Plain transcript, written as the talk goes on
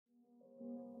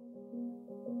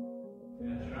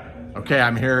Okay,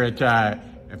 I'm here at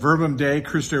Verbum Day,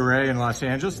 Cristo Rey in Los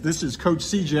Angeles. This is Coach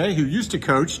CJ, who used to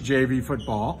coach JV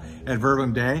football at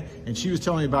Verbum Day, and she was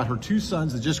telling me about her two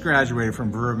sons that just graduated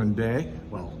from Verbum Day,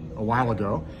 well, a while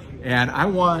ago. And I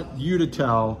want you to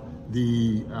tell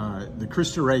the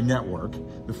Cristo Rey Network,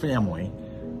 the family,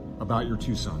 about your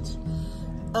two sons.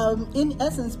 In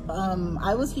essence,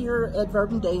 I was here at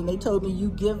Verbum Day and they told me,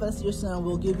 you give us your son,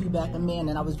 we'll give you back a man.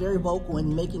 And I was very vocal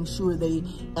in making sure they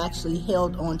actually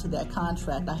held on to that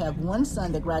contract. I have one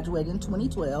son that graduated in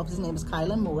 2012. His name is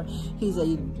Kylan Moore. He's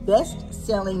a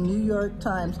best-selling New York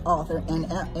Times author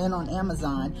and on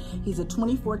Amazon. He's a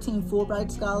 2014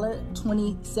 Fulbright Scholar,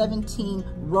 2017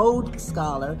 Rhodes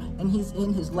Scholar, and he's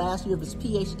in his last year of his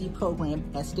PhD program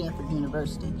at Stanford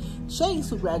University. Chase,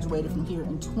 who graduated from here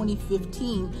in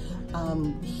 2015,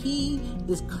 he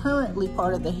is currently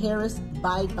part of the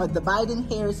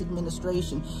Biden-Harris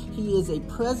administration. He is a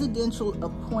presidential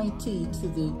appointee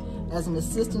as an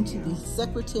assistant to the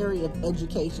Secretary of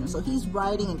Education. So he's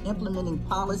writing and implementing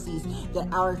policies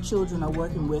that our children are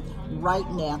working with right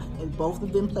now. And both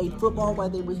of them played football while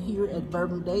they were here at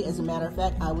Verbum Day. As a matter of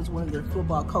fact, I was one of their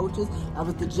football coaches. I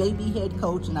was the JV head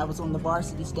coach, and I was on the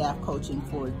varsity staff coaching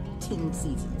for 10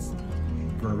 seasons.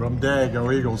 Verbum Day,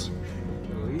 go Eagles.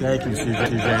 Thank you, CJ.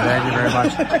 Thank you very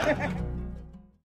much.